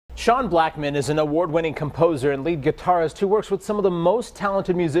Sean Blackman is an award-winning composer and lead guitarist who works with some of the most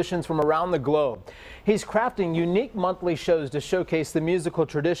talented musicians from around the globe. He's crafting unique monthly shows to showcase the musical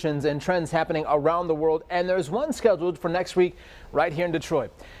traditions and trends happening around the world, and there's one scheduled for next week right here in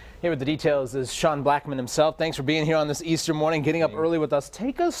Detroit. Here with the details is Sean Blackman himself. Thanks for being here on this Easter morning, getting up early with us.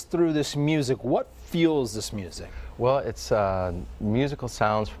 Take us through this music. What fuels this music? Well, it's musical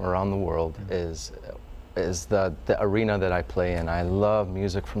sounds from around the world is the arena that I play in. I love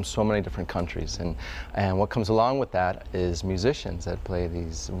music from so many different countries, and what comes along with that is musicians that play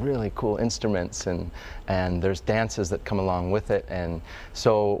these really cool instruments, and there's dances that come along with it. And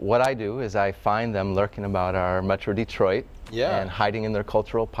so what I do is I find them lurking about our Metro Detroit and hiding in their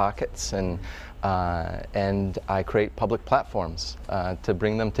cultural pockets, and I create public platforms to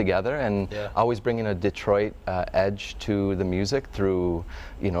bring them together, and always bringing a Detroit edge to the music through,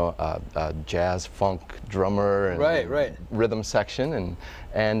 you know, a jazz funk drummer and rhythm section,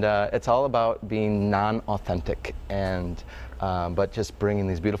 and it's all about being non-authentic and but just bringing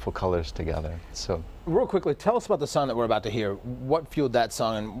these beautiful colors together. So, real quickly, tell us about the song that we're about to hear. What fueled that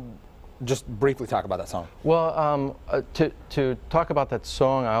song, and just briefly talk about that song. Well, to talk about that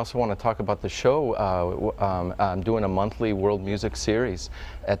song, I also want to talk about the show. I'm doing a monthly world music series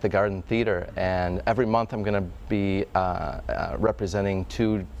at the Garden Theater, and every month I'm going to be representing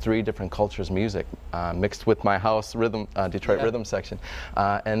 2-3 different cultures' music mixed with my house rhythm, Detroit rhythm section.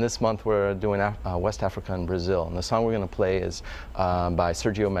 And this month we're doing West Africa and Brazil, and the song we're going to play is by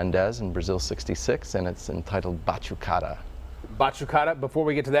Sergio Mendes in Brazil '66, and it's entitled Batucada. Batucada. Before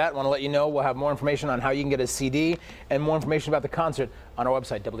we get to that, I want to let you know we'll have more information on how you can get a CD and more information about the concert on our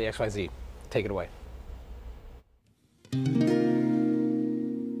website, WXYZ. Take it away.